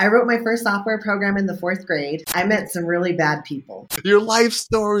I wrote my first software program in the 4th grade. I met some really bad people. Your life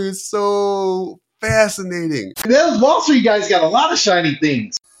story is so fascinating. Those Wall Street guys got a lot of shiny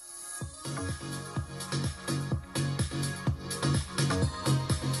things.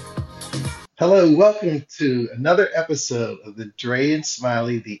 Hello, welcome to another episode of the Dre and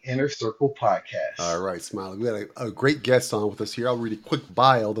Smiley, the Inner Circle Podcast. All right, Smiley. We got a great guest on with us here. I'll read a quick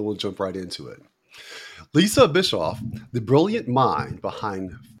bio, then we'll jump right into it. Lisa Bischoff, the brilliant mind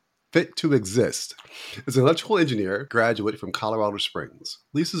behind Fit to Exist, is an electrical engineer graduate from Colorado Springs.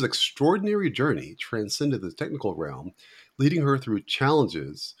 Lisa's extraordinary journey transcended the technical realm, leading her through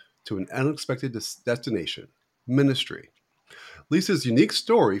challenges to an unexpected destination, ministry. Lisa's unique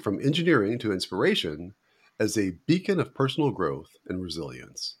story from engineering to inspiration as a beacon of personal growth and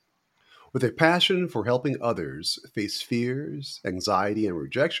resilience. With a passion for helping others face fears, anxiety, and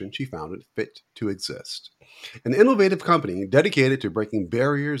rejection, she founded Fit to Exist, an innovative company dedicated to breaking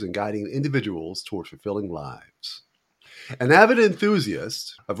barriers and guiding individuals towards fulfilling lives. An avid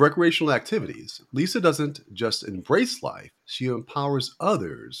enthusiast of recreational activities, Lisa doesn't just embrace life, she empowers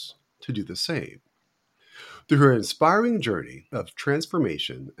others to do the same. Through her inspiring journey of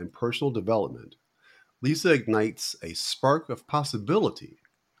transformation and personal development, Lisa ignites a spark of possibility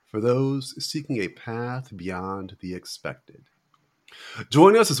for those seeking a path beyond the expected.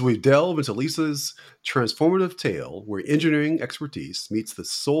 Join us as we delve into Lisa's transformative tale where engineering expertise meets the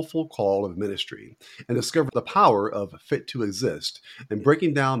soulful call of ministry and discover the power of Fit to Exist in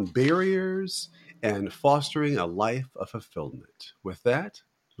breaking down barriers and fostering a life of fulfillment. With that,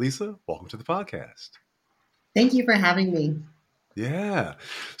 Lisa, welcome to the podcast. Thank you for having me. Yeah.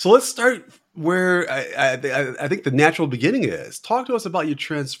 So let's start where I think the natural beginning is. Talk to us about your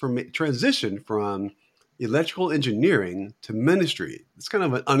transition from electrical engineering to ministry. It's kind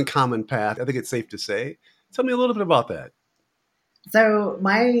of an uncommon path. I think it's safe to say. Tell me a little bit about that. So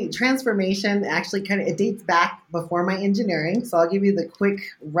my transformation actually it dates back before my engineering. So I'll give you the quick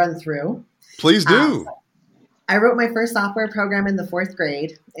run through. Please do. I wrote my first software program in the 4th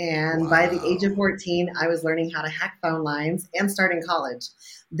grade, and by the age of 14, I was learning how to hack phone lines and starting college.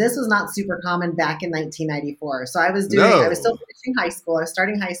 This was not super common back in 1994. So I was still finishing high school, I was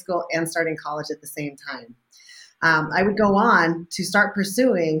starting high school and starting college at the same time. I would go on to start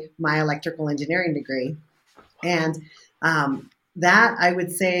pursuing my electrical engineering degree. And that I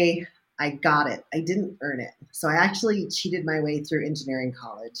would say I got it. I didn't earn it. So I actually cheated my way through engineering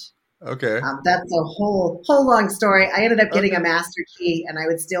college. Okay. That's a whole long story. I ended up getting a master key, and I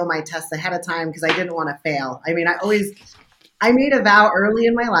would steal my tests ahead of time because I didn't want to fail. I mean, I made a vow early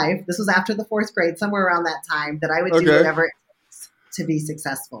in my life. This was after the 4th grade, somewhere around that time, that I would do whatever it takes to be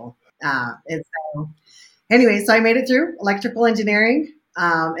successful. And so anyway, so I made it through electrical engineering.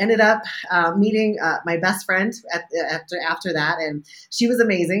 Ended up meeting my best friend after that, and she was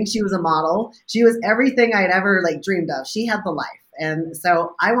amazing. She was a model. She was everything I'd ever dreamed of. She had the life. And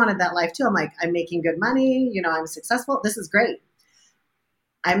so I wanted that life too. I'm like, I'm making good money. I'm successful. This is great.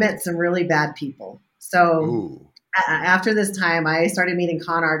 I met some really bad people. So after this time, I started meeting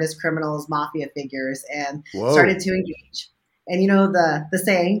con artists, criminals, mafia figures, and started to engage. And the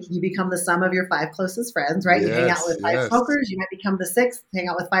saying, you become the sum of your 5 closest friends, right? You hang out with 5 smokers, you might become the 6th. Hang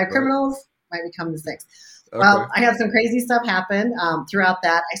out with 5 criminals, might become the 6th. Okay. Well, I had some crazy stuff happen. Throughout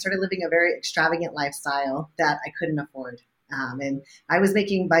that, I started living a very extravagant lifestyle that I couldn't afford. And I was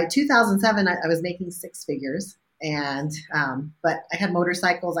making, by 2007, I was making 6 figures. And, but I had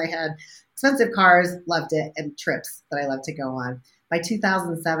motorcycles, I had expensive cars, loved it, and trips that I loved to go on. By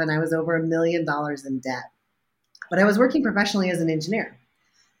 2007, I was over $1 million in debt. But I was working professionally as an engineer.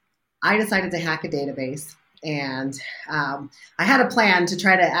 I decided to hack a database, and I had a plan to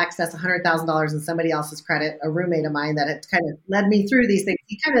try to access $100,000 in somebody else's credit. A roommate of mine that had kind of led me through these things,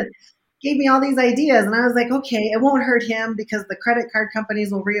 he kind of gave me all these ideas, and I was like, okay, it won't hurt him because the credit card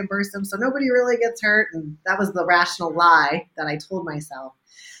companies will reimburse him, so nobody really gets hurt. And that was the rational lie that I told myself.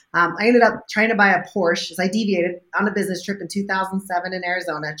 I ended up trying to buy a Porsche. So I deviated on a business trip in 2007 in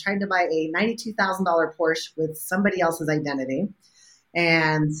Arizona, tried to buy a $92,000 Porsche with somebody else's identity,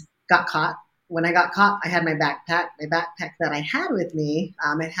 and got caught. When I got caught, I had my backpack that I had with me.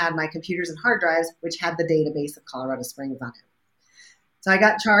 It had my computers and hard drives, which had the database of Colorado Springs on it. So I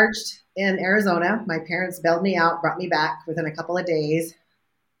got charged in Arizona. My parents bailed me out, brought me back within a couple of days.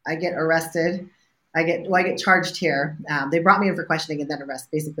 I get arrested. I get charged here. They brought me in for questioning and then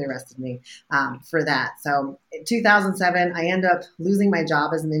arrested me for that. So in 2007, I end up losing my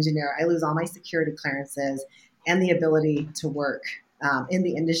job as an engineer. I lose all my security clearances and the ability to work in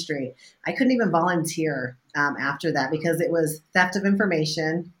the industry. I couldn't even volunteer after that because it was theft of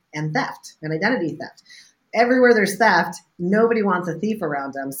information and theft and identity theft. everywhere there's theft, nobody wants a thief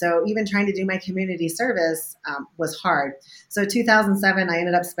around them. So even trying to do my community service was hard. So 2007, I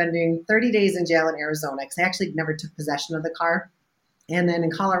ended up spending 30 days in jail in Arizona because I actually never took possession of the car. And then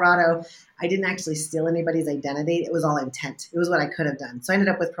in Colorado, I didn't actually steal anybody's identity. It was all intent. It was what I could have done. So I ended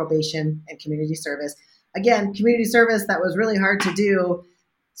up with probation and community service. Again, community service, that was really hard to do.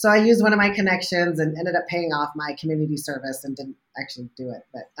 So I used one of my connections and ended up paying off my community service and didn't actually do it.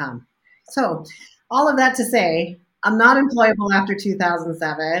 But so all of that to say, I'm not employable after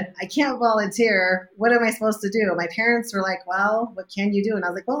 2007. I can't volunteer. What am I supposed to do? My parents were like, well, what can you do? And I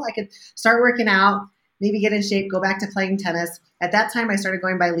was like, well, I could start working out, maybe get in shape, go back to playing tennis. At that time, I started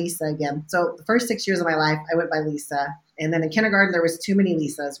going by Lisa again. So the first 6 years of my life, I went by Lisa. And then in kindergarten, there was too many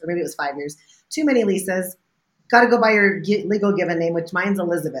Lisas, or maybe it was 5 years. Too many Lisas. Got to go by your legal given name, which mine's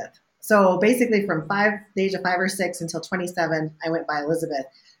Elizabeth. So basically from the age of 5 or 6 until 27, I went by Elizabeth.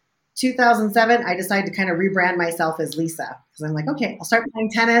 2007, I decided to kind of rebrand myself as Lisa because I'm like, okay, I'll start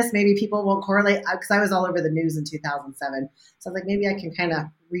playing tennis. Maybe people won't correlate because I was all over the news in 2007. So I was like, maybe I can kind of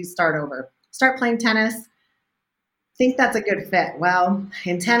restart over. Start playing tennis. Think that's a good fit. Well,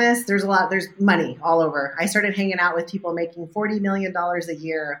 in tennis, there's money all over. I started hanging out with people making $40 million a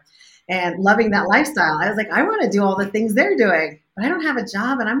year and loving that lifestyle. I was like, I want to do all the things they're doing, but I don't have a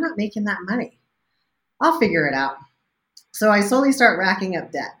job and I'm not making that money. I'll figure it out. So I slowly start racking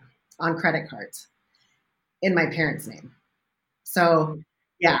up debt on credit cards in my parents' name. So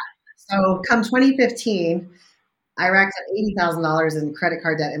yeah. So come 2015, I racked up $80,000 in credit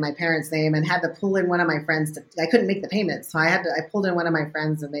card debt in my parents' name and had to pull in one of my friends. I couldn't make the payments. So I pulled in one of my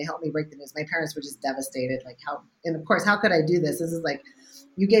friends and they helped me break the news. My parents were just devastated. And of course, how could I do this? This is like,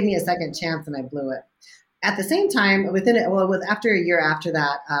 you gave me a second chance and I blew it. At the same time, after a year after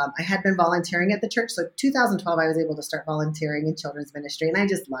that, I had been volunteering at the church. So 2012, I was able to start volunteering in children's ministry, and I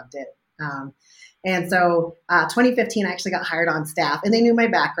just loved it. And so 2015, I actually got hired on staff, and they knew my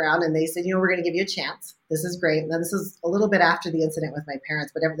background, and they said, we're going to give you a chance. This is great. Now, this is a little bit after the incident with my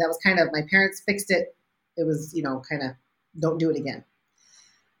parents, but that was kind of, my parents fixed it. It was, kind of, don't do it again.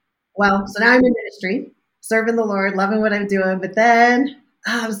 Well, so now I'm in ministry, serving the Lord, loving what I'm doing, but then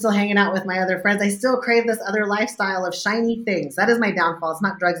I'm still hanging out with my other friends. I still crave this other lifestyle of shiny things. That is my downfall. It's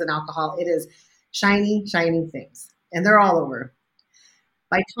not drugs and alcohol. It is shiny, shiny things. And they're all over.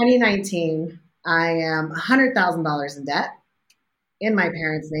 By 2019, I am $100,000 in debt in my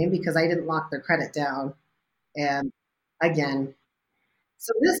parents' name because I didn't lock their credit down. And again,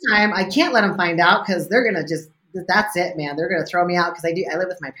 so this time I can't let them find out because they're going to that's it, man. They're going to throw me out because I live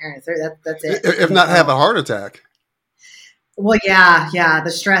with my parents. That's it. If not have a heart attack. Well, yeah,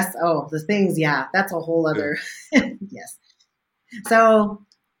 the stress. Oh, the things. Yeah, that's a whole other. Yes. So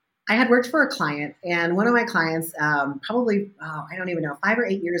I had worked for a client, and one of my clients, probably, I don't even know, 5 or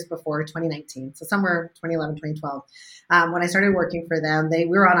 8 years before 2019. So somewhere 2011, 2012, when I started working for them, we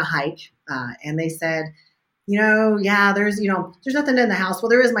were on a hike, and they said, there's nothing in the house. Well,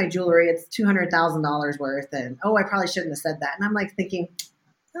 there is my jewelry. It's $200,000 worth. And, I probably shouldn't have said that. And I'm like thinking,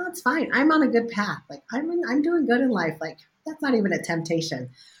 no, it's fine. I'm on a good path. Like I'm doing good in life. Like that's not even a temptation.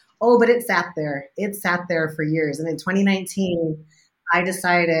 Oh, but it sat there. It sat there for years. And in 2019, I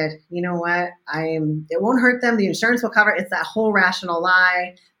decided, you know what? It won't hurt them. The insurance will cover it. It's that whole rational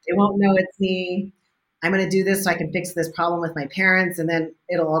lie. They won't know it's me. I'm going to do this so I can fix this problem with my parents and then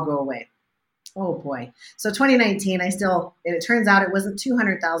it'll all go away. Oh boy. So 2019, it turns out it wasn't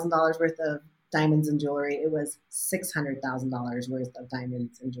 $200,000 worth of diamonds and jewelry. It was $600,000 worth of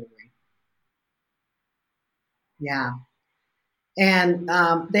diamonds and jewelry. Yeah. And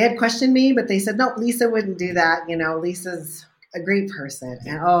they had questioned me, but they said, no, Lisa wouldn't do that. Lisa's a great person.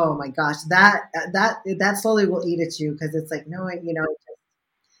 And oh my gosh, that slowly will eat at you because it's like, no,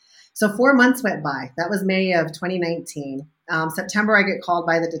 So 4 months went by. That was May of 2019. September, I get called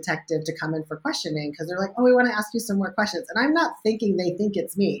by the detective to come in for questioning because they're like, we want to ask you some more questions. And I'm not thinking they think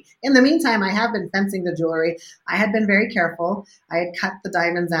it's me. In the meantime, I have been fencing the jewelry. I had been very careful. I had cut the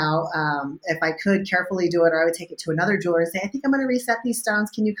diamonds out. If I could carefully do it, or I would take it to another jeweler and say, I think I'm going to reset these stones.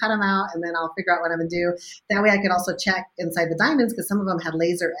 Can you cut them out? And then I'll figure out what I'm going to do. That way I could also check inside the diamonds because some of them had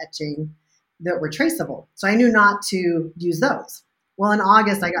laser etching that were traceable. So I knew not to use those. Well, in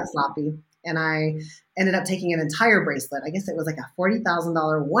August, I got sloppy and I ended up taking an entire bracelet. I guess it was like a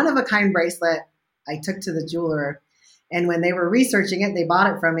 $40,000 one-of-a-kind bracelet I took to the jeweler. And when they were researching it, they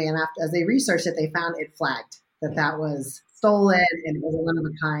bought it from me. And as they researched it, they found it flagged that was stolen and it was a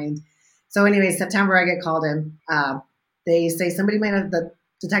one-of-a-kind. So anyway, September, I get called in. They say the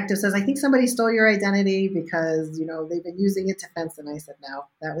detective says, I think somebody stole your identity because, they've been using it to fence. And I said, no,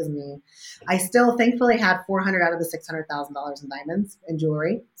 that was me. I still thankfully had $400 out of the $600,000 in diamonds and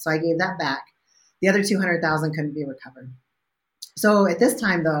jewelry. So I gave that back. The other 200,000 couldn't be recovered. So at this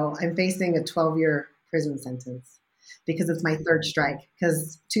time, though, I'm facing a 12-year prison sentence because it's my third strike.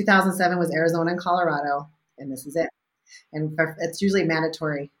 Because 2007 was Arizona and Colorado, and this is it. And it's usually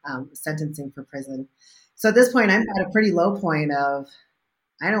mandatory sentencing for prison. So at this point, I'm at a pretty low point of,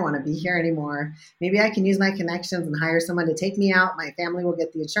 I don't want to be here anymore. Maybe I can use my connections and hire someone to take me out. My family will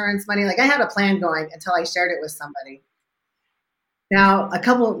get the insurance money. Like I had a plan going until I shared it with somebody. Now,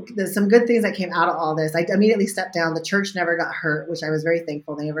 there's some good things that came out of all this. I immediately stepped down. The church never got hurt, which I was very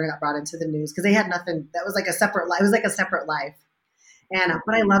thankful. They never got brought into the news because they had nothing. That was like a separate life. It was like a separate life.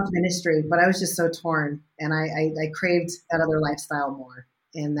 But I loved ministry, but I was just so torn, and I craved that other lifestyle more.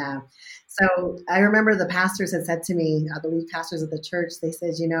 And so I remember the pastors had said to me, the lead pastors of the church, they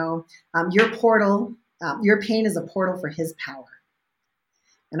said, your pain is a portal for his power.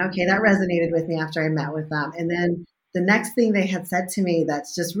 And okay, that resonated with me after I met with them. And then the next thing they had said to me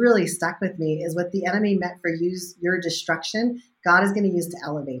that's just really stuck with me is what the enemy meant for your destruction, God is going to use to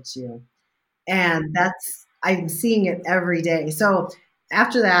elevate you. And I'm seeing it every day. So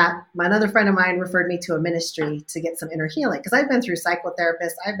after that, another friend of mine referred me to a ministry to get some inner healing because I've been through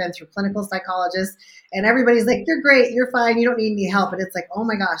psychotherapists, I've been through clinical psychologists, and everybody's like, "You're great, you're fine, you don't need any help." And it's like, "Oh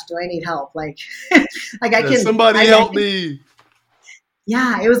my gosh, do I need help?" Like, somebody help me.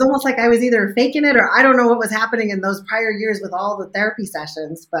 Yeah, it was almost like I was either faking it or I don't know what was happening in those prior years with all the therapy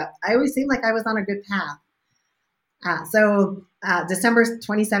sessions, but I always seemed like I was on a good path. So December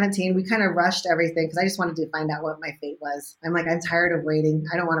 2017, we kind of rushed everything because I just wanted to find out what my fate was. I'm like, I'm tired of waiting.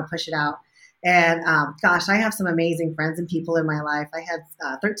 I don't want to push it out. And gosh, I have some amazing friends and people in my life. I had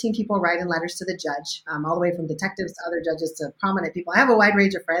 13 people writing letters to the judge, all the way from detectives to other judges to prominent people. I have a wide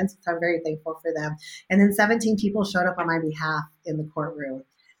range of friends, so I'm very thankful for them. And then 17 people showed up on my behalf in the courtroom.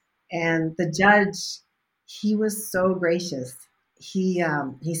 And the judge, he was so gracious. He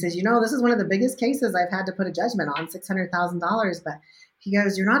says, this is one of the biggest cases I've had to put a judgment on, $600,000. But he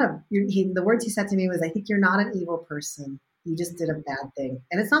goes, the words he said to me was, I think you're not an evil person. You just did a bad thing.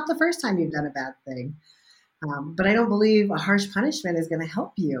 And it's not the first time you've done a bad thing. But I don't believe a harsh punishment is going to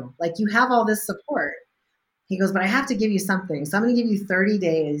help you. Like you have all this support. He goes, but I have to give you something. So I'm going to give you 30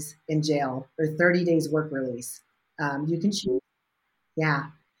 days in jail or 30 days work release. You can choose. Yeah.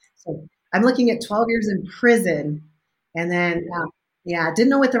 So I'm looking at 12 years in prison. And then, didn't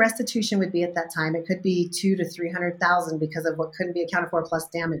know what the restitution would be at that time. It could be $200,000 to $300,000 because of what couldn't be accounted for plus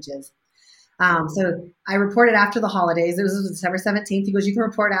damages. So I reported after the holidays. It was December 17th. He goes, you can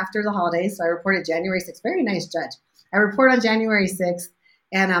report after the holidays. So I reported January 6th. Very nice judge. I report on January 6th.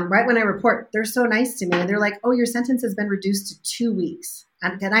 And right when I report, they're so nice to me. And they're like, oh, your sentence has been reduced to 2 weeks.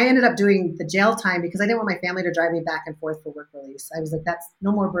 And I ended up doing the jail time because I didn't want my family to drive me back and forth for work release. I was like, that's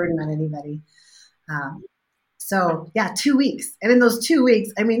no more burden on anybody. 2 weeks. And in those 2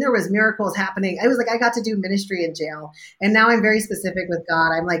 weeks, there was miracles happening. I was like, I got to do ministry in jail. And now I'm very specific with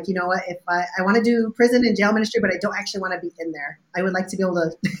God. I'm like, you know what? If I want to do prison and jail ministry, but I don't actually want to be in there. I would like to be able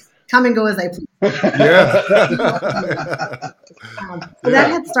to come and go as I please. Yeah. That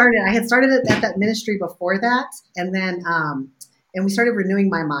had started. I had started at that ministry before that. And then, and we started renewing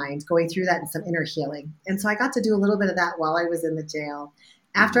my mind, going through that and some inner healing. And so I got to do a little bit of that while I was in the jail.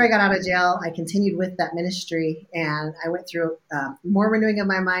 After I got out of jail, I continued with that ministry, and I went through more renewing of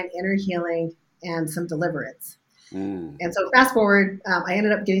my mind, inner healing, and some deliverance. And so fast forward, I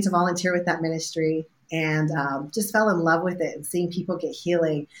ended up getting to volunteer with that ministry and just fell in love with it and seeing people get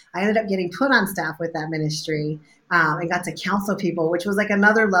healing. I ended up getting put on staff with that ministry and got to counsel people, which was like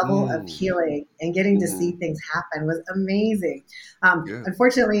another level of healing, and getting to see things happen was amazing.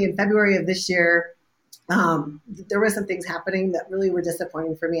 Unfortunately, in February of this year, there were some things happening that really were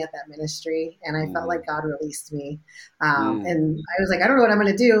disappointing for me at that ministry. And I felt like God released me. And I was like, I don't know what I'm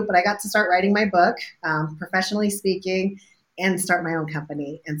going to do, but I got to start writing my book, professionally speaking, and start my own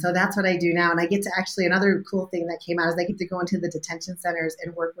company. And so that's what I do now. And I get to actually, another cool thing that came out is I get to go into the detention centers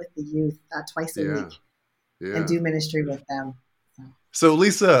and work with the youth twice a week and do ministry with them. So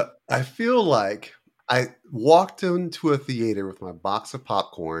Lisa, I feel like I walked into a theater with my box of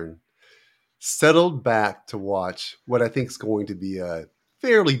popcorn, settled back to watch what I think is going to be a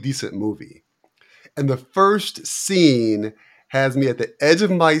fairly decent movie. And the first scene has me at the edge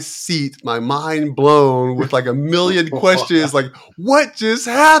of my seat, my mind blown with like a million questions, like, what just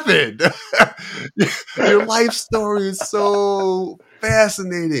happened? Your life story is so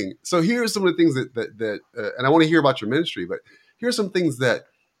fascinating. So here are some of the things that and I want to hear about your ministry, but here are some things that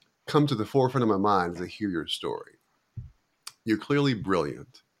come to the forefront of my mind as I hear your story. You're clearly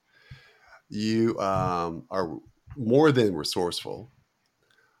brilliant. You are more than resourceful,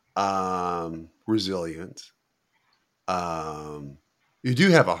 resilient. You do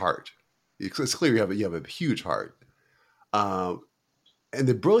have a heart. It's clear you have a huge heart. And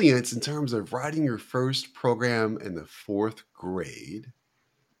the brilliance in terms of writing your first program in the 4th grade,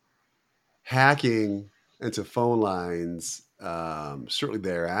 hacking into phone lines shortly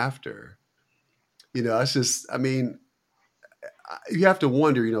thereafter. It's just, I mean, you have to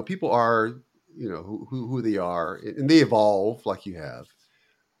wonder, people are, who they are, and they evolve like you have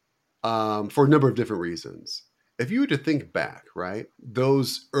for a number of different reasons. If you were to think back, right,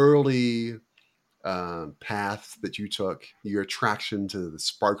 those early paths that you took, your attraction to the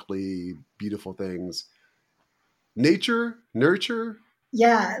sparkly, beautiful things, nature, nurture.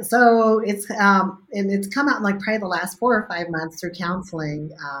 Yeah, so it's and it's come out in like probably the last 4 or 5 months through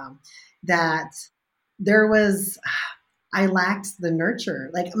counseling that there was I lacked the nurture.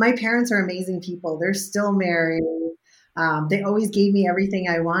 Like my parents are amazing people; they're still married. They always gave me everything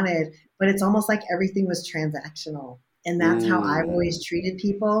I wanted, but it's almost like everything was transactional. And that's how I've always treated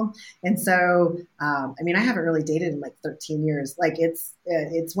people. And so, I mean, I haven't really dated in like 13 years. Like it's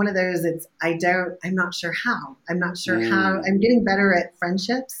one of those, I'm not sure how. I'm not sure how. I'm getting better at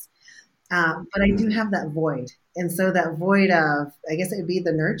friendships, but I do have that void. And so that void of, I guess it would be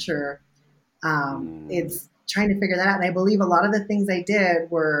the nurture. It's trying to figure that out. And I believe a lot of the things I did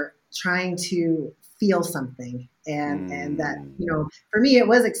were trying to feel something. And that, for me, it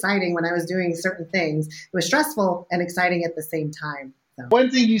was exciting when I was doing certain things. It was stressful and exciting at the same time. So.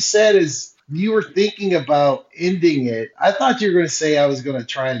 One thing you said is you were thinking about ending it. I thought you were going to say I was going to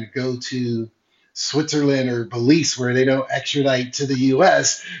try and go to Switzerland or Belize where they don't extradite to the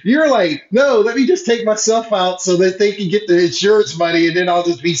U.S. You're like, no, let me just take myself out so that they can get the insurance money and then I'll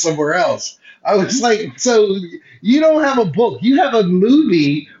just be somewhere else. I was like, so you don't have a book, you have a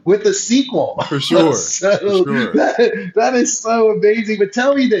movie with a sequel. For sure. So for sure. that is so amazing. But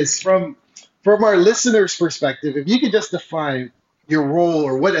tell me this from our listeners' perspective, if you could just define your role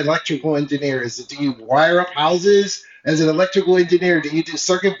or what electrical engineer is. Do you wire up houses as an electrical engineer? Do you do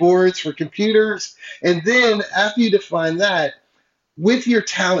circuit boards for computers? And then after you define that, with your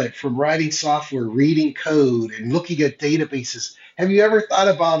talent from writing software, reading code, and looking at databases, have you ever thought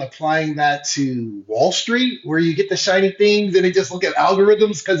about applying that to Wall Street, where you get the shiny things and they just look at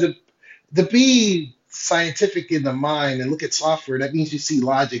algorithms? Because to be scientific in the mind and look at software, that means you see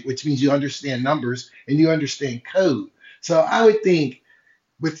logic, which means you understand numbers and you understand code. So I would think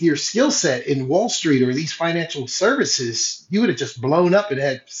with your skill set in Wall Street or these financial services, you would have just blown up and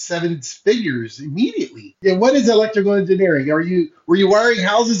had 7 figures immediately. And what is electrical engineering? Were you wiring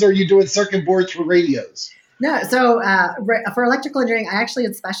houses or are you doing circuit boards for radios? No, so for electrical engineering, I actually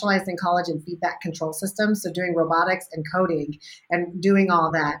had specialized in college in feedback control systems, so doing robotics and coding and doing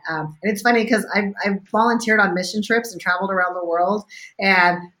all that. And it's funny because I've volunteered on mission trips and traveled around the world,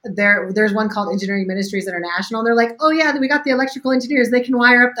 and there's one called Engineering Ministries International, and they're like, oh yeah, we got the electrical engineers, they can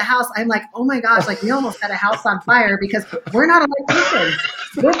wire up the house. I'm like, oh my gosh, like we almost had a house on fire because we're not electricians.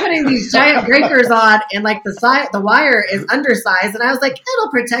 We're putting these giant breakers on, and like the wire is undersized, and I was like,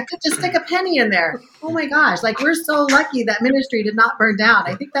 it'll protect it, just stick a penny in there. Oh my gosh. Like we're so lucky that ministry did not burn down.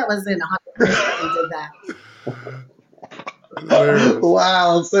 I think that was in Honduras that we did that.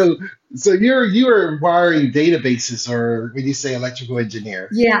 Wow. So you were wiring databases, or when you say electrical engineer?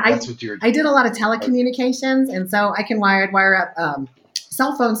 Yeah, that's what you're. I did a lot of telecommunications, and so I can wire up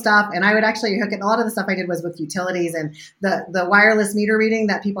cell phone stuff, and I would actually hook it. A lot of the stuff I did was with utilities and the wireless meter reading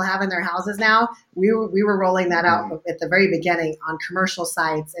that people have in their houses now. We were rolling that out at the very beginning on commercial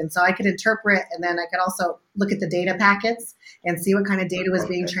sites, and so I could interpret, and then I could also look at the data packets and see what kind of data was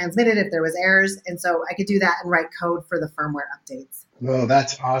being transmitted, if there was errors, and so I could do that and write code for the firmware updates. Oh,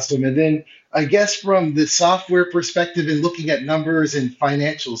 that's awesome. And then I guess from the software perspective and looking at numbers and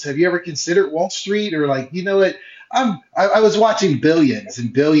financials, have you ever considered Wall Street, or like, you know what? I was watching Billions on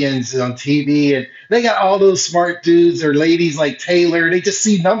TV, and they got all those smart dudes or ladies like Taylor. They just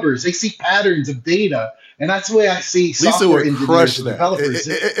see numbers, they see patterns of data, and that's the way I see software engineers and developers.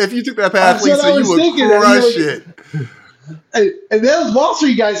 If you took that path, Lisa, you would crush it. And those Wall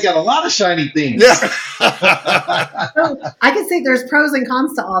Street guys got a lot of shiny things. Yeah. So I could say there's pros and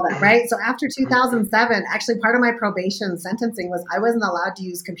cons to all that, right? So after 2007, actually part of my probation sentencing was I wasn't allowed to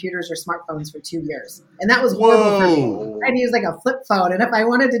use computers or smartphones for 2 years. And that was horrible for me. I had to use like a flip phone. And if I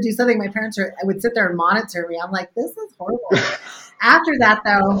wanted to do something, my parents would sit there and monitor me. I'm like, this is horrible. After that,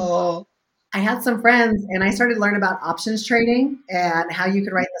 though, I had some friends and I started to learn about options trading and how you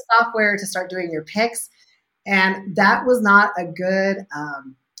could write the software to start doing your picks. And that was not a good,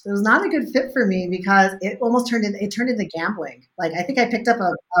 it was not a good fit for me because it almost turned into gambling. Like, I think I picked up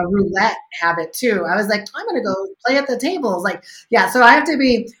a roulette habit too. I was like, I'm going to go play at the tables. Like, yeah. So I'm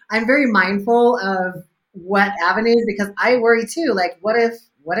very mindful of what avenues, because I worry too. Like, what if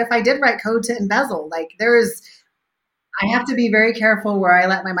What if I did write code to embezzle? Like I have to be very careful where I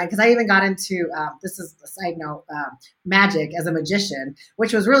let my mind, because I even got into, this is a side note, magic as a magician,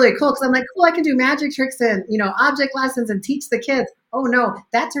 which was really cool because I'm like, cool, I can do magic tricks and, object lessons and teach the kids. Oh no,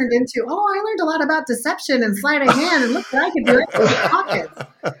 that turned into, I learned a lot about deception and sleight of hand and look what I could do.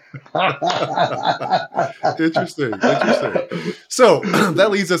 I could Interesting. So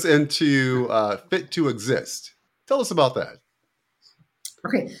that leads us into Fit to Exist. Tell us about that.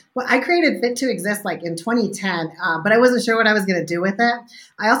 Okay, well, I created Fit to Exist like in 2010, but I wasn't sure what I was going to do with it.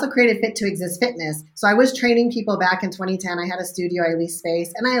 I also created Fit to Exist Fitness. So I was training people back in 2010. I had a studio, I leased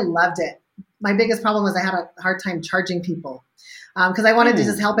space, and I loved it. My biggest problem was I had a hard time charging people because I wanted to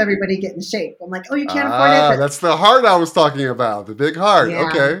just help everybody get in shape. I'm like, you can't afford it. But that's the heart I was talking about, the big heart. Yeah.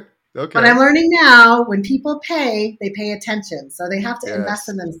 Okay. But I'm learning now when people pay, they pay attention. So they have to invest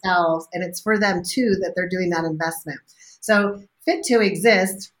in themselves, and it's for them too that they're doing that investment. So Fit to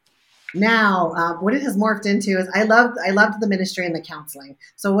Exist now, what it has morphed into is I loved the ministry and the counseling.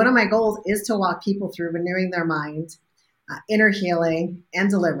 So one of my goals is to walk people through renewing their mind, inner healing, and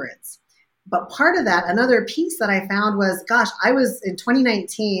deliverance. But part of that, another piece that I found was, I was in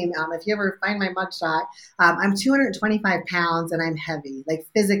 2019, if you ever find my mugshot, I'm 225 pounds and I'm heavy, like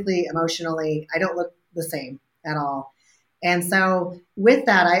physically, emotionally, I don't look the same at all. And so with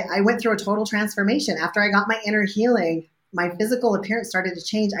that, I went through a total transformation. After I got my inner healing, my physical appearance started to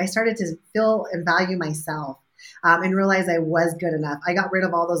change. I started to feel and value myself and realize I was good enough. I got rid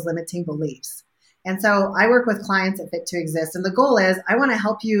of all those limiting beliefs. And so I work with clients at Fit to Exist. And the goal is I want to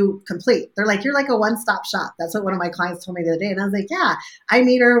help you complete. They're like, you're like a one-stop shop. That's what one of my clients told me the other day. And I was like, yeah, I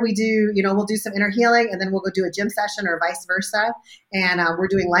meet her. We do, we'll do some inner healing and then we'll go do a gym session or vice versa. And we're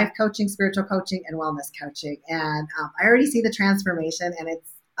doing life coaching, spiritual coaching, and wellness coaching. And I already see the transformation, and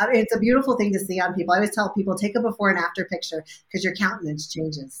it's a beautiful thing to see on people. I always tell people, take a before and after picture because your countenance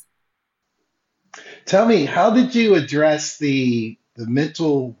changes. Tell me, how did you address the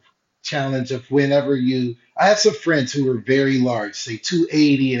mental challenge of I have some friends who were very large, say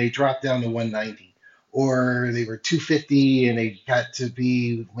 280 and they dropped down to 190, or they were 250 and they got to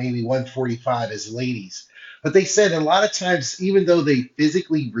be maybe 145 as ladies. But they said a lot of times, even though they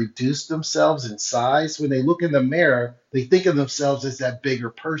physically reduce themselves in size, when they look in the mirror, they think of themselves as that bigger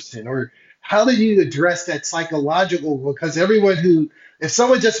person. Or how did you address that psychological? Because if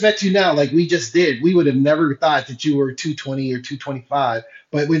someone just met you now, like we just did, we would have never thought that you were 220 or 225.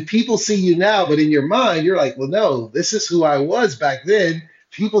 But when people see you now, but in your mind, you're like, well, no, this is who I was back then.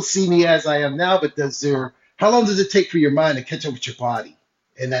 People see me as I am now, but how long does it take for your mind to catch up with your body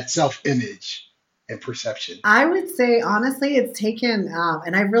and that self-image and perception? I would say, honestly, it's taken,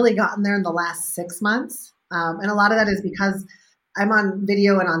 and I've really gotten there in the last 6 months. And a lot of that is because I'm on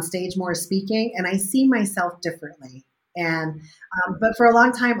video and on stage more speaking, and I see myself differently. And but for a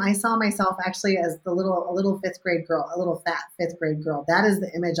long time, I saw myself actually as a little fifth grade girl, a little fat fifth grade girl. That is the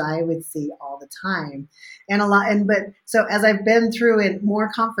image I would see all the time, but so as I've been through it,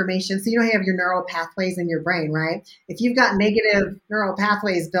 more confirmation. So you have your neural pathways in your brain, right? If you've got negative neural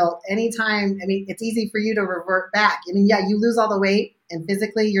pathways built, anytime, it's easy for you to revert back. You lose all the weight and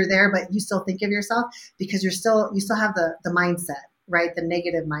physically you're there, but you still think of yourself because you still have the mindset, right? The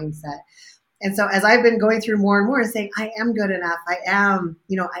negative mindset. And so as I've been going through more and more and saying, I am good enough. I am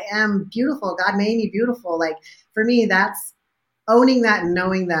beautiful. God made me beautiful. Like for me, that's owning that and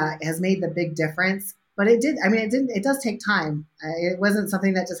knowing that has made the big difference. But it does take time. It wasn't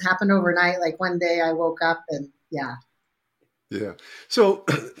something that just happened overnight. Like one day I woke up and yeah. Yeah. So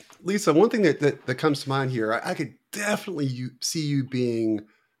Lisa, one thing that comes to mind here, I could definitely see you being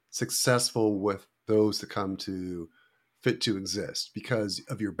successful with those that come to Fit to Exist because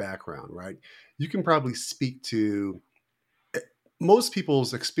of your background, right? You can probably speak to most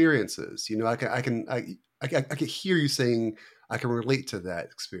people's experiences. I can hear you saying, I can relate to that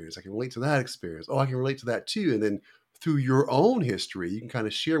experience. I can relate to that experience. Oh, I can relate to that too. And then through your own history, you can kind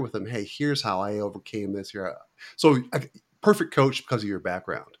of share with them, hey, here's how I overcame this here. So perfect coach because of your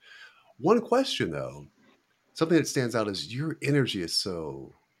background. One question though, something that stands out is your energy is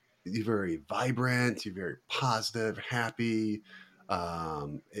you're very vibrant, you're very positive, happy,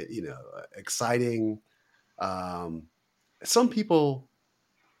 exciting. Some people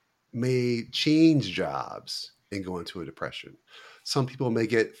may change jobs and go into a depression. Some people may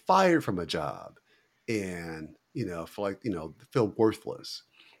get fired from a job and, feel worthless.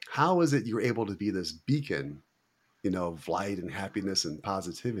 How is it you're able to be this beacon, of light and happiness and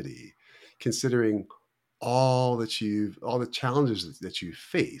positivity, considering all the challenges that you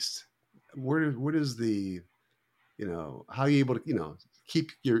faced? What is the, how are you able to,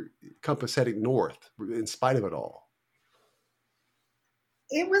 keep your compass heading north in spite of it all?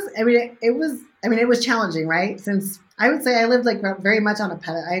 it was challenging, right? Since I would say I lived like very much on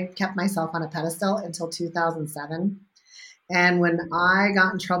I kept myself on a pedestal until 2007. And when I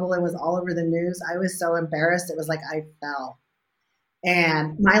got in trouble and was all over the news, I was so embarrassed. It was like I fell.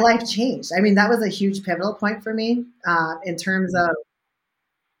 And my life changed. I mean, that was a huge pivotal point for me in terms of,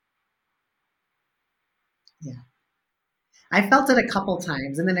 yeah. I felt it a couple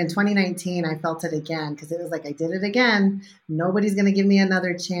times. And then in 2019, I felt it again because it was like, I did it again. Nobody's going to give me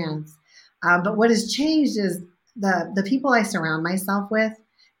another chance. But what has changed is the people I surround myself with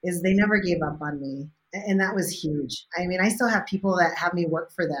is they never gave up on me. And that was huge. I mean, I still have people that have me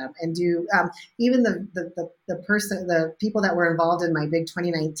work for them and do even the people that were involved in my big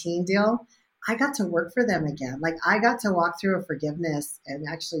 2019 deal. I got to work for them again. Like I got to walk through a forgiveness and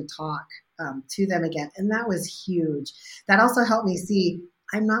actually talk to them again. And that was huge. That also helped me see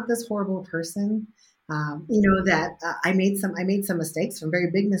I'm not this horrible person. That I made some mistakes, some very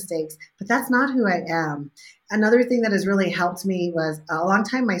big mistakes, but that's not who I am. Another thing that has really helped me was a long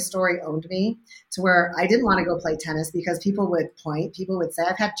time my story owned me to where I didn't want to go play tennis because people would point, people would say,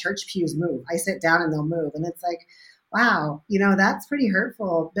 I've had church pews move. I sit down and they'll move. And it's like, wow, that's pretty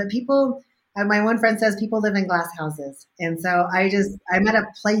hurtful. But people, my one friend says people live in glass houses. And so I'm at a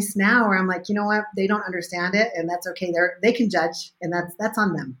place now where I'm like, you know what? They don't understand it and that's okay. They can judge and that's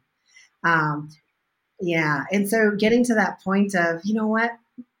on them. Yeah. And so getting to that point of, you know what,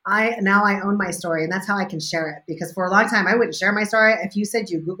 I own my story and that's how I can share it because for a long time, I wouldn't share my story. If you said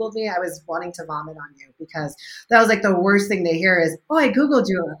you Googled me, I was wanting to vomit on you because that was like the worst thing to hear is, oh, I Googled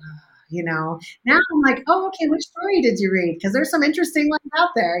you, now I'm like, oh, okay. Which story did you read? Because there's some interesting ones out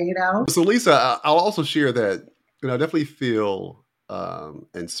there, So Lisa, I'll also share that, I definitely feel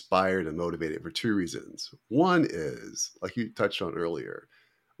inspired and motivated for two reasons. One is, like you touched on earlier,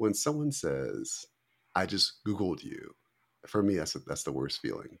 when someone says, I just Googled you. For me, that's the worst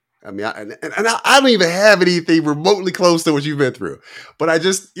feeling. I mean, I don't even have anything remotely close to what you've been through. But I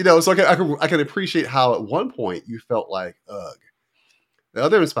just, so I can appreciate how at one point you felt like, ugh. The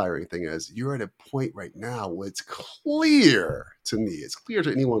other inspiring thing is you're at a point right now where it's clear to me, it's clear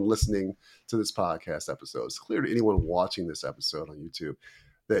to anyone listening to this podcast episode, it's clear to anyone watching this episode on YouTube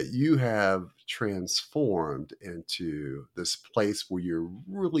that you have transformed into this place where you're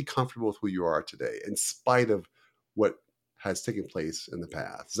really comfortable with who you are today, in spite of what has taken place in the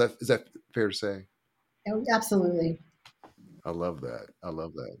past. Is that fair to say? Oh, absolutely. I love that.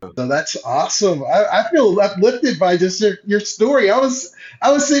 So that's awesome. I feel uplifted by just your story. I was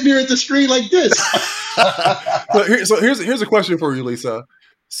sitting here at the screen like this. so here's a question for you, Lisa.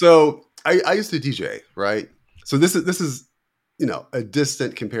 So I used to DJ, right? So this is a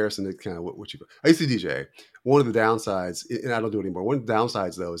distant comparison to kind of what you. I used to DJ. One of the downsides, and I don't do it anymore. One of the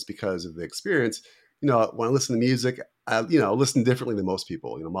downsides though is because of the experience. When I listen to music, I listen differently than most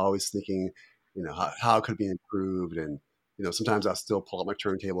people. I'm always thinking, how it could be improved, and sometimes I'll still pull up my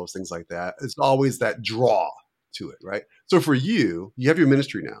turntables, things like that. It's always that draw to it, right? So for you have your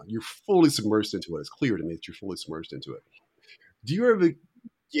ministry now. You're fully submerged into it. It's clear to me that you're fully submerged into it. Do you ever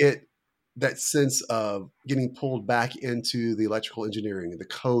get that sense of getting pulled back into the electrical engineering, the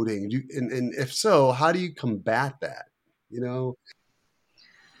coding? And if so, how do you combat that?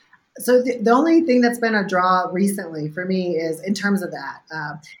 So the only thing that's been a draw recently for me is in terms of that,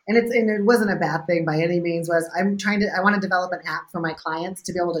 and it wasn't a bad thing by any means. Was I want to develop an app for my clients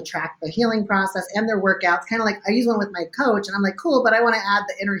to be able to track the healing process and their workouts. Kind of like I use one with my coach, and I'm like, cool, but I want to add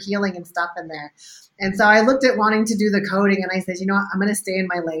the inner healing and stuff in there. And so I looked at wanting to do the coding, and I said, you know what, I'm going to stay in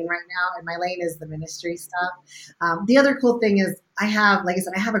my lane right now, and my lane is the ministry stuff. The other cool thing is I have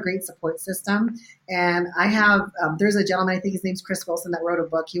a great support system, and I have there's a gentleman, I think his name's Chris Wilson, that wrote a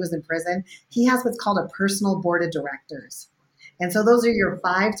book. He was in prison. He has what's called a personal board of directors. And so those are your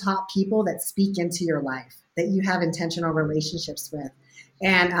 5 top people that speak into your life, that you have intentional relationships with.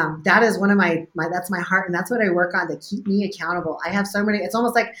 And that is one of that's my heart. And that's what I work on to keep me accountable. I have so many, it's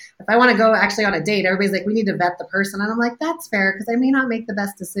almost like if I want to go actually on a date, everybody's like, we need to vet the person. And I'm like, that's fair because I may not make the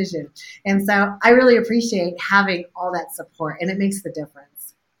best decision. And so I really appreciate having all that support, and it makes the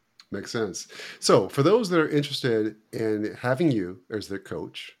difference. Makes sense. So for those that are interested in having you as their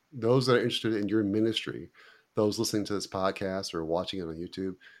coach, those that are interested in your ministry, those listening to this podcast or watching it on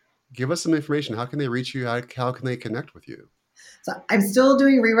YouTube, give us some information. How can they reach you? How can they connect with you? So I'm still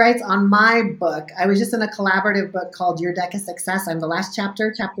doing rewrites on my book. I was just in a collaborative book called Your Deck of Success. I'm the last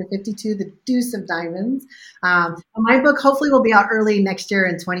chapter 52, The Deuce of Diamonds. My book hopefully will be out early next year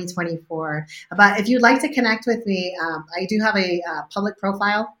in 2024. But if you'd like to connect with me, I do have a public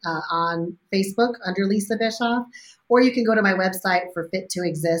profile on Facebook under Lisa Bischoff, or you can go to my website for Fit to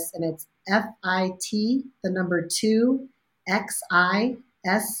Exist, and it's FIT, the number 2, XI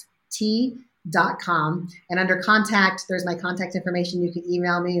st.com. And under contact, there's my contact information. You can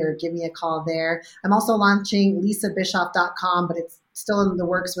email me or give me a call there. I'm also launching lisabischoff.com, but it's still in the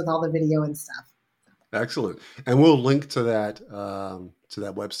works with all the video and stuff. Excellent. And we'll link to that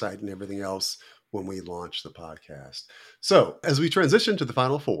website and everything else when we launch the podcast. So as we transition to the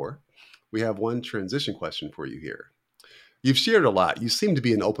final four, we have one transition question for you here. You've shared a lot. You seem to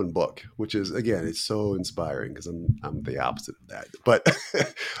be an open book, which is, again, it's so inspiring because I'm the opposite of that.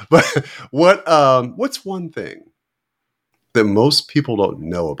 But what's one thing that most people don't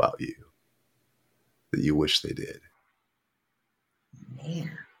know about you that you wish they did?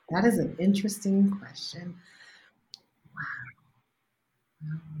 Man, that is an interesting question.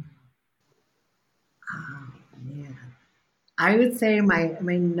 Wow. Oh, man. I would say my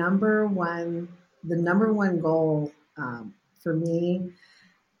number one goal for me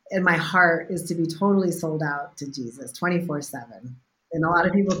in my heart is to be totally sold out to Jesus 24/7. And a lot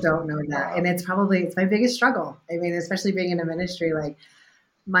of people don't know that. And it's my biggest struggle. I mean, especially being in a ministry, like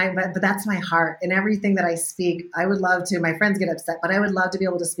but that's my heart. And everything that I speak, I would love to, my friends get upset, but I would love to be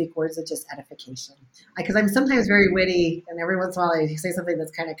able to speak words of just edification. Because I'm sometimes very witty, and every once in a while I say something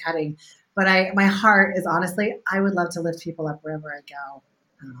that's kind of cutting. But my heart is honestly, I would love to lift people up wherever I go.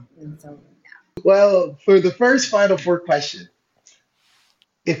 And so, yeah. Well, for the first final four question,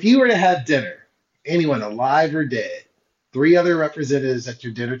 if you were to have dinner, anyone alive or dead, three other representatives at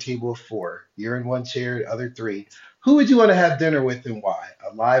your dinner table of four, you're in one chair, the other three, who would you want to have dinner with and why,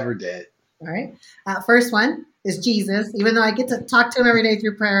 alive or dead? All right. First one is Jesus. Even though I get to talk to him every day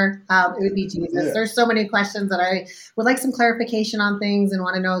through prayer, it would be Jesus. Yeah. There's so many questions that I would like some clarification on things and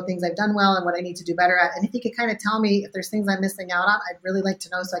want to know things I've done well and what I need to do better at. And if he could kind of tell me if there's things I'm missing out on, I'd really like to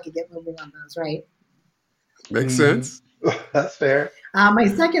know so I could get moving on those, right? Makes sense. That's fair. My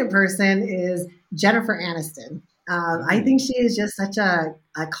second person is Jennifer Aniston. I think she is just such a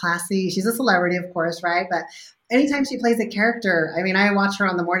classy, she's a celebrity, of course, right? But anytime she plays a character, I mean, I watch her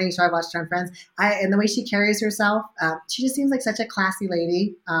on the morning show, I watched her on Friends, and the way she carries herself, she just seems like such a classy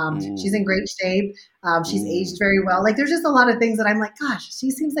lady. She's in great shape. She's aged very well. Like, there's just a lot of things that I'm like, gosh, she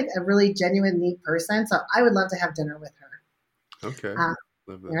seems like a really genuine, neat person. So I would love to have dinner with her. Okay.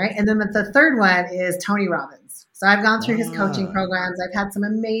 All right. And then the third one is Tony Robbins. So I've gone through his coaching programs. I've had some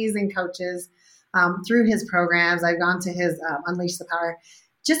amazing coaches through his programs. I've gone to his Unleash the Power.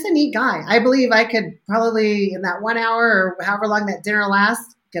 Just a neat guy. I believe I could probably, in that 1 hour or however long that dinner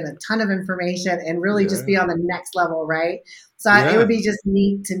lasts, get a ton of information and really just be on the next level, right? So it would be just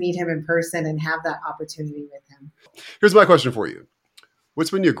neat to meet him in person and have that opportunity with him. Here's my question for you. What's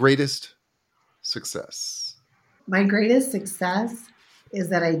been your greatest success? My greatest success is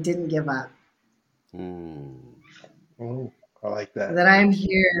that I didn't give up. Oh, I like that. That I'm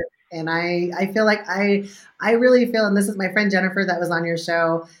here. And I feel like I really feel, and this is my friend Jennifer that was on your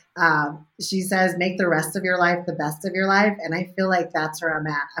show. She says, make the rest of your life the best of your life. And I feel like that's where I'm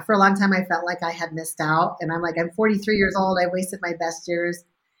at. For a long time, I felt like I had missed out. And I'm like, I'm 43 years old. I wasted my best years.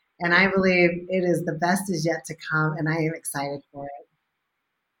 And I believe it is the best is yet to come. And I am excited for it.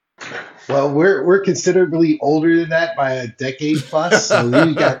 Well, we're considerably older than that by a decade plus, so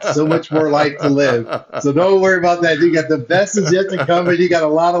we've got so much more life to live. So don't worry about that. You got the best is yet to come, and you got a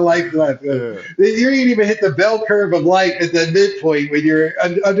lot of life left. You ain't even hit the bell curve of life at the midpoint when you're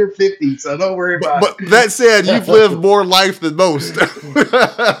under 50, so don't worry about it. But that said, you've lived more life than most, which is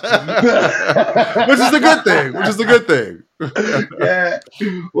a good thing. Yeah.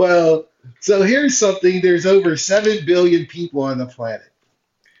 Well, so here's something. There's over 7 billion people on the planet.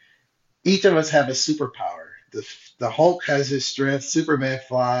 Each of us have a superpower. The Hulk has his strength. Superman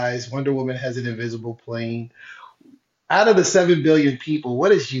flies. Wonder Woman has an invisible plane. Out of the 7 billion people,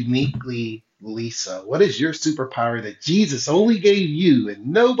 what is uniquely Lisa? What is your superpower that Jesus only gave you and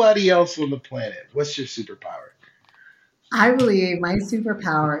nobody else on the planet? What's your superpower? I believe my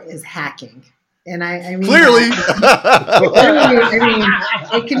superpower is hacking. And I mean, clearly, I mean,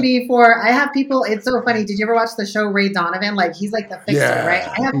 it can be I have people, it's so funny. Did you ever watch the show Ray Donovan? Like, he's like the fixer, right?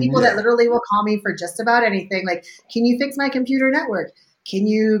 I have people that literally will call me for just about anything. Like, can you fix my computer network? Can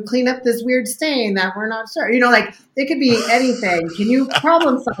you clean up this weird stain that we're not sure? You know, like, it could be anything. Can you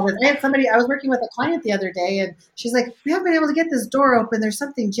problem solve it? I was working with a client the other day, and she's like, we haven't been able to get this door open. There's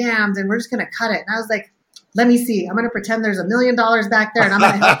something jammed, and we're just going to cut it. And I was like, let me see. I'm going to pretend there's $1 million back there, and I'm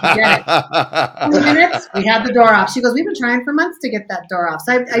going to help you get it. 2 minutes, we had the door off. She goes, we've been trying for months to get that door off.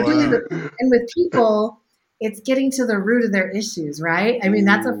 So I believe that, and with people, it's getting to the root of their issues, right? I mean,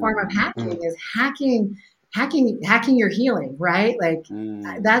 that's a form of hacking, is hacking your healing, right? Like,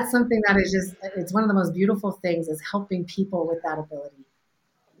 that's something that is just, it's one of the most beautiful things, is helping people with that ability.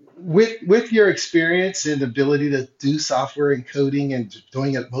 with your experience and ability to do software and coding and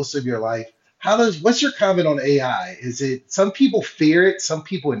doing it most of your life, what's your comment on AI? Is it some people fear it, some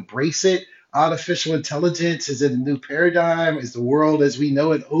people embrace it? Artificial intelligence, is it a new paradigm? Is the world as we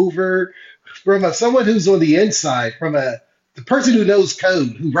know it over? Someone who's on the inside, the person who knows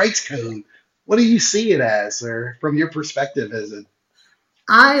code, who writes code, what do you see it as, or from your perspective as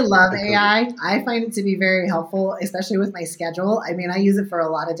I love a coder? AI. I find it to be very helpful, especially with my schedule. I mean, I use it for a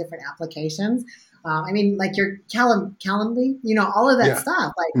lot of different applications. I mean, like your Calendly, all of that Yeah.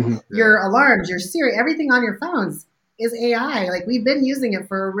 stuff, like Mhm. your alarms, your Siri, everything on your phones is AI. Like we've been using it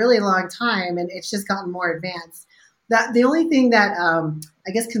for a really long time, and it's just gotten more advanced. The only thing that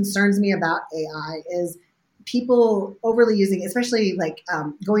I guess concerns me about AI is people overly using, especially like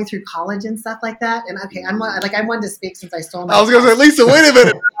going through college and stuff like that. And okay, I'm one to speak since I stole my I was going to say, test. Lisa, wait a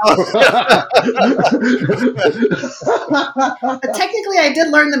minute. But technically, I did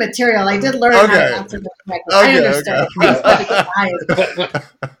learn the material. I did learn how to Okay. answer the correctly. I Okay. understood. Okay. I just wanted to get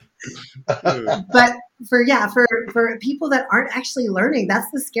biased. But for people that aren't actually learning, that's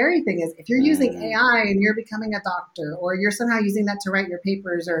the scary thing is if you're using AI and you're becoming a doctor or you're somehow using that to write your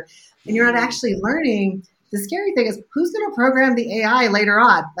papers and you're not actually learning, the scary thing is who's going to program the AI later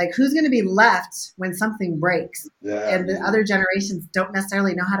on? Like who's going to be left when something breaks Yeah, and the other generations don't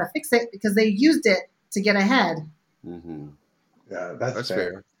necessarily know how to fix it because they used it to get ahead. Mm-hmm. yeah, that's That's fair.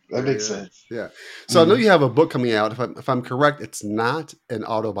 fair. That makes Yeah. sense. Yeah. So I know you have a book coming out. If I'm correct, it's not an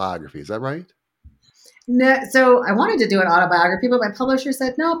autobiography. Is that right? No, so I wanted to do an autobiography, but my publisher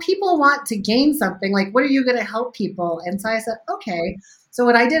said, no, people want to gain something. Like, what are you going to help people? And so I said, okay. So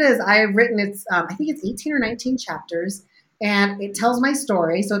what I did is I've written I think it's 18 or 19 chapters, and it tells my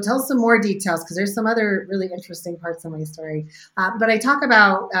story. So it tells some more details because there's some other really interesting parts of my story. But I talk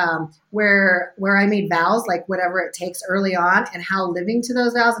about where I made vows, like whatever it takes early on, and how living to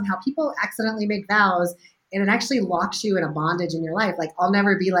those vows and how people accidentally make vows and it actually locks you in a bondage in your life. Like, I'll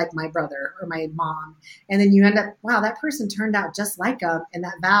never be like my brother or my mom. And then you end up, wow, that person turned out just like them in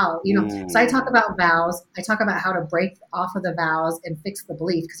that vow. So I talk about vows. I talk about how to break off of the vows and fix the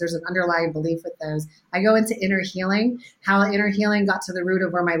belief because there's an underlying belief with those. I go into inner healing, how inner healing got to the root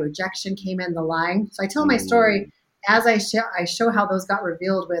of where my rejection came in, the lying. So I tell my story as I show how those got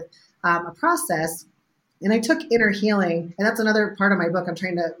revealed with a process. And I took inner healing, and that's another part of my book I'm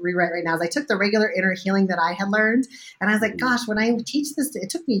trying to rewrite right now, is I took the regular inner healing that I had learned, and I was like, gosh, when I teach this, it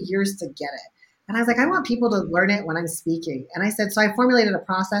took me years to get it. And I was like, I want people to learn it when I'm speaking. And I said, so I formulated a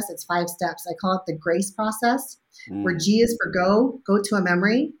process. It's 5 steps. I call it the GRACE process, where G is for go to a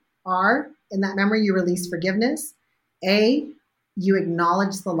memory. R, in that memory, you release forgiveness. A, you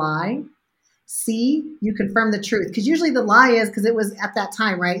acknowledge the lie. C, you confirm the truth. Because usually the lie is because it was at that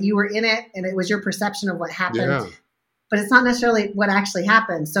time, right? You were in it and it was your perception of what happened, Yeah. but it's not necessarily what actually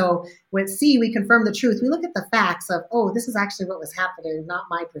happened. So with C, we confirm the truth. We look at the facts of, oh, this is actually what was happening, not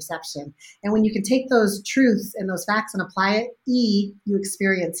my perception. And when you can take those truths and those facts and apply it, E, you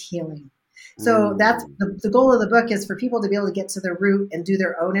experience healing. So that's the goal of the book is for people to be able to get to the root and do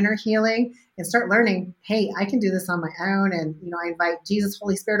their own inner healing and start learning, hey, I can do this on my own. And, I invite Jesus,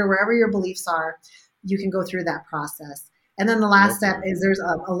 Holy Spirit, or wherever your beliefs are, you can go through that process. And then the last step is there's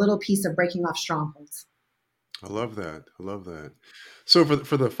a little piece of breaking off strongholds. I love that. I love that. So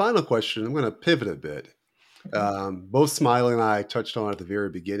for the final question, I'm going to pivot a bit. Both Smiley and I touched on at the very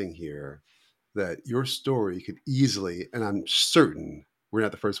beginning here that your story could easily, and I'm certain we're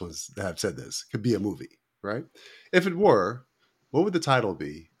not the first ones that have said this, could be a movie, right? If it were, what would the title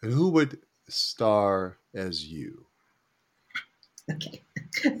be? And who would star as you? Okay.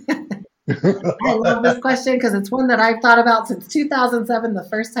 I love this question because it's one that I've thought about since 2007, the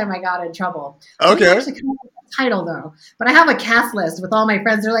first time I got in trouble. I didn't actually come up with a title though, but I have a cast list with all my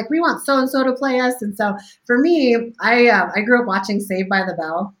friends. They're like, we want so-and-so to play us. And so for me, I grew up watching Saved by the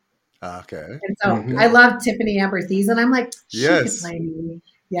Bell. Okay. And so I love Tiffany Amber Thiessen. I'm like, she could play me.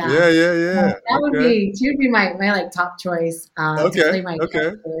 Yeah. Yeah. She would be my like top choice to play my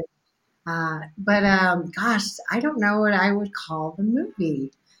character. But gosh, I don't know what I would call the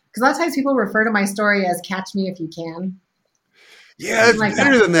movie. Because a lot of times people refer to my story as Catch Me If You Can. Yeah, it's like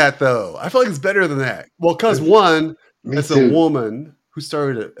better than that, though. I feel like it's better than that. Well, because one, it's a woman who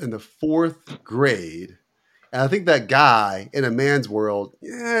started in the 4th grade. And I think that guy in a man's world,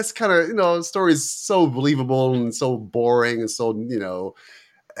 it's kind of, the story is so believable and so boring and so,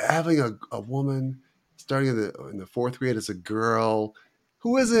 having a woman starting in the 4th grade as a girl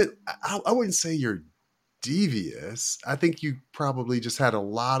who isn't, I wouldn't say you're devious. I think you probably just had a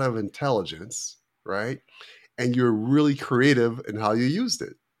lot of intelligence, right? And you're really creative in how you used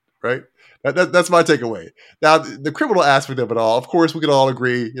it, right? That's my takeaway. Now, the criminal aspect of it all, of course, we can all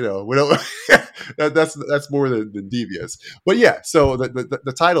agree, we don't. that's more than devious. But yeah, so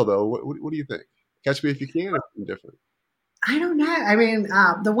the title though, what do you think? Catch Me If You Can, or something different? I don't know. I mean,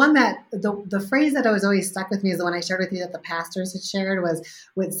 the one that the phrase that was always stuck with me is the one I shared with you that the pastors had shared was,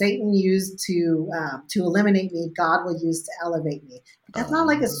 "What Satan used to eliminate me, God will use to elevate me." That's not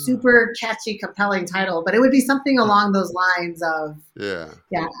like a super catchy, compelling title, but it would be something along those lines of, yeah.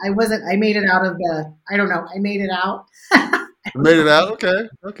 I made it out of the. I don't know. I made it out. Made it out.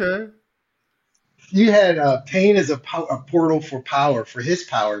 Okay. You had pain as a portal for power, for his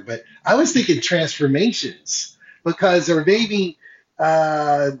power, but I was thinking transformations because, or maybe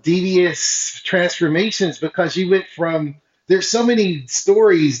devious transformations, because you went from, there's so many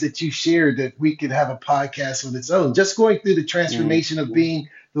stories that you shared that we could have a podcast on its own. Just going through the transformation of being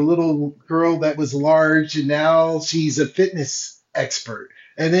the little girl that was large and now she's a fitness expert.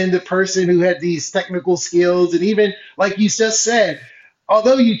 And then the person who had these technical skills, and even like you just said,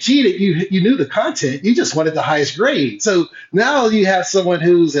 although you cheated, you knew the content. You just wanted the highest grade. So now you have someone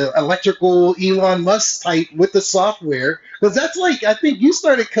who's an electrical Elon Musk type with the software. Because that's like, I think you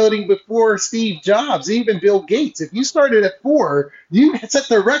started coding before Steve Jobs, even Bill Gates. If you started at 4, you set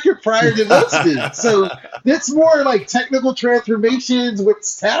the record prior to those dudes. So it's more like technical transformations with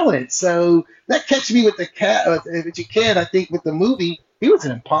talent. So that catch me with the cat. But you can, I think, with the movie, he was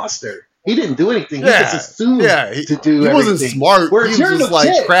an imposter. He didn't do anything. He just assumed to do everything. He wasn't smart. Whereas he was just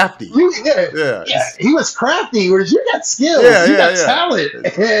like crafty. He was crafty. Whereas you got skills. You got talent.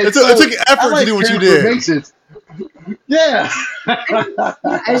 It took effort to do what you did. Yeah.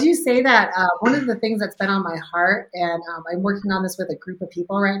 As you say that, one of the things that's been on my heart, and I'm working on this with a group of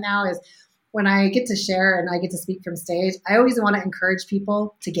people right now, is when I get to share and I get to speak from stage, I always want to encourage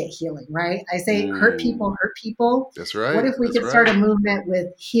people to get healing, right? I say, hurt people. That's right. What if we could start a movement with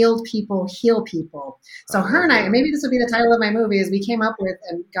healed people, heal people? So her and I, maybe this would be the title of my movie, is we came up with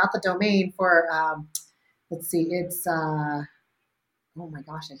and got the domain for, let's see, it's, oh my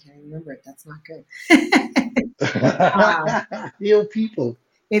gosh, I can't even remember it. That's not good. Heal people.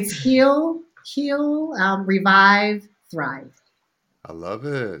 It's heal, revive, thrive. I love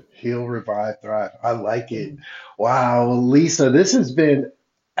it. Heal, revive, thrive. I like it. Wow, Lisa, this has been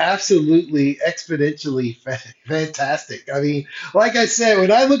absolutely exponentially fantastic. I mean, like I said,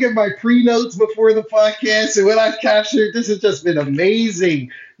 when I look at my pre-notes before the podcast and what I've captured, this has just been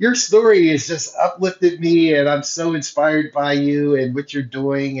amazing. Your story has just uplifted me, and I'm so inspired by you and what you're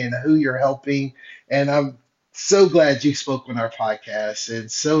doing and who you're helping. And I'm so glad you spoke on our podcast,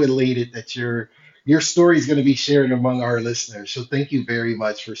 and so elated that your story is going to be shared among our listeners. So thank you very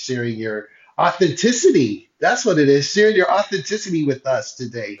much for sharing your authenticity. That's what it is, sharing your authenticity with us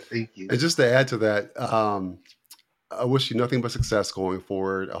today. Thank you. And just to add to that, I wish you nothing but success going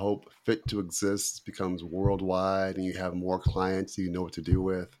forward. I hope Fit to Exist becomes worldwide and you have more clients you know what to do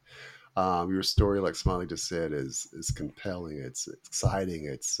with. Your story, like Smiley just said, is compelling. It's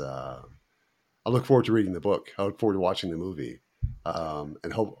exciting. I look forward to reading the book. I look forward to watching the movie.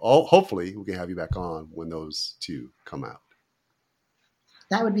 And hopefully we can have you back on when those 2 come out.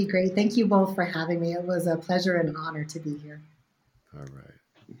 That would be great. Thank you both for having me. It was a pleasure and an honor to be here. All right.